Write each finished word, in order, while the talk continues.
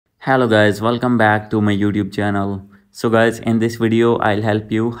Hello guys, welcome back to my YouTube channel. So guys, in this video I'll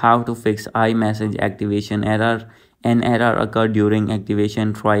help you how to fix iMessage activation error. An error occurred during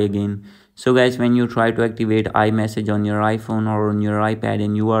activation, try again. So guys, when you try to activate iMessage on your iPhone or on your iPad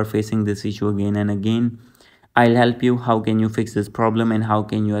and you are facing this issue again and again, I'll help you how can you fix this problem and how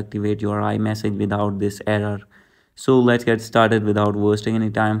can you activate your iMessage without this error. So let's get started without wasting any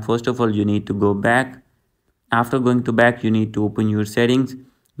time. First of all, you need to go back. After going to back, you need to open your settings.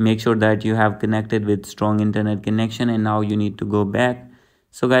 Make sure that you have connected with strong internet connection, and now you need to go back.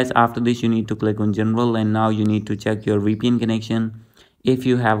 So guys, after this you need to click on general, and now you need to check your VPN connection. If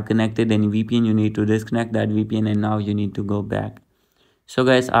you have connected any VPN, you need to disconnect that VPN, and now you need to go back. So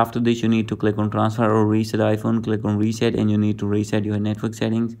guys, after this you need to click on transfer or reset iPhone. Click on reset and you need to reset your network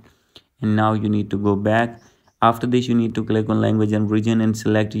settings, and now you need to go back. After this you need to click on language and region and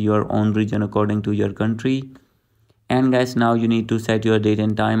select your own region according to your country. And guys, now you need to set your date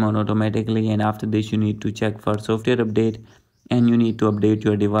and time on automatically, and after this you need to check for software update and you need to update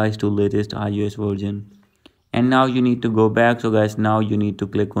your device to latest iOS version. And now you need to go back. So guys, now you need to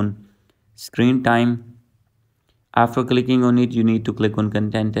click on screen time. After clicking on it, you need to click on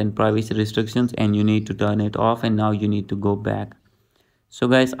content and privacy restrictions and you need to turn it off, and now you need to go back. So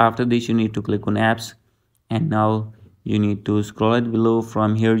guys, after this you need to click on apps, and now you need to scroll it below.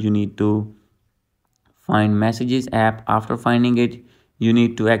 From here you need to find messages app. After finding it, you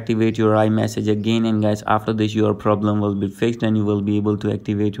need to activate your iMessage again, and guys, after this your problem will be fixed and you will be able to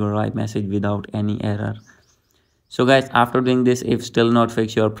activate your iMessage without any error. So guys, after doing this, if still not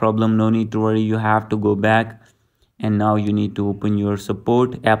fix your problem, no need to worry, you have to go back, and now you need to open your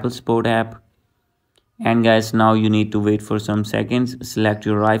Apple Support app. And guys, now you need to wait for some seconds. Select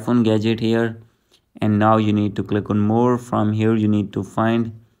your iPhone gadget here, and now you need to click on more. From here you need to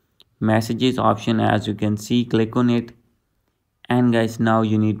find messages option. As you can see, click on it, and guys, now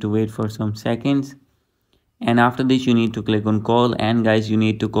you need to wait for some seconds, and after this you need to click on call. And guys, you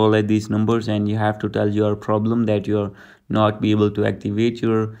need to call at these numbers and you have to tell your problem that you're not be able to activate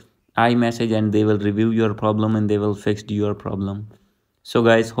your iMessage, and they will review your problem and they will fix your problem. So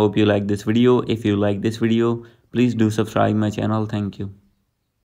guys, hope you like this video. If you like this video, please do subscribe my channel. Thank you.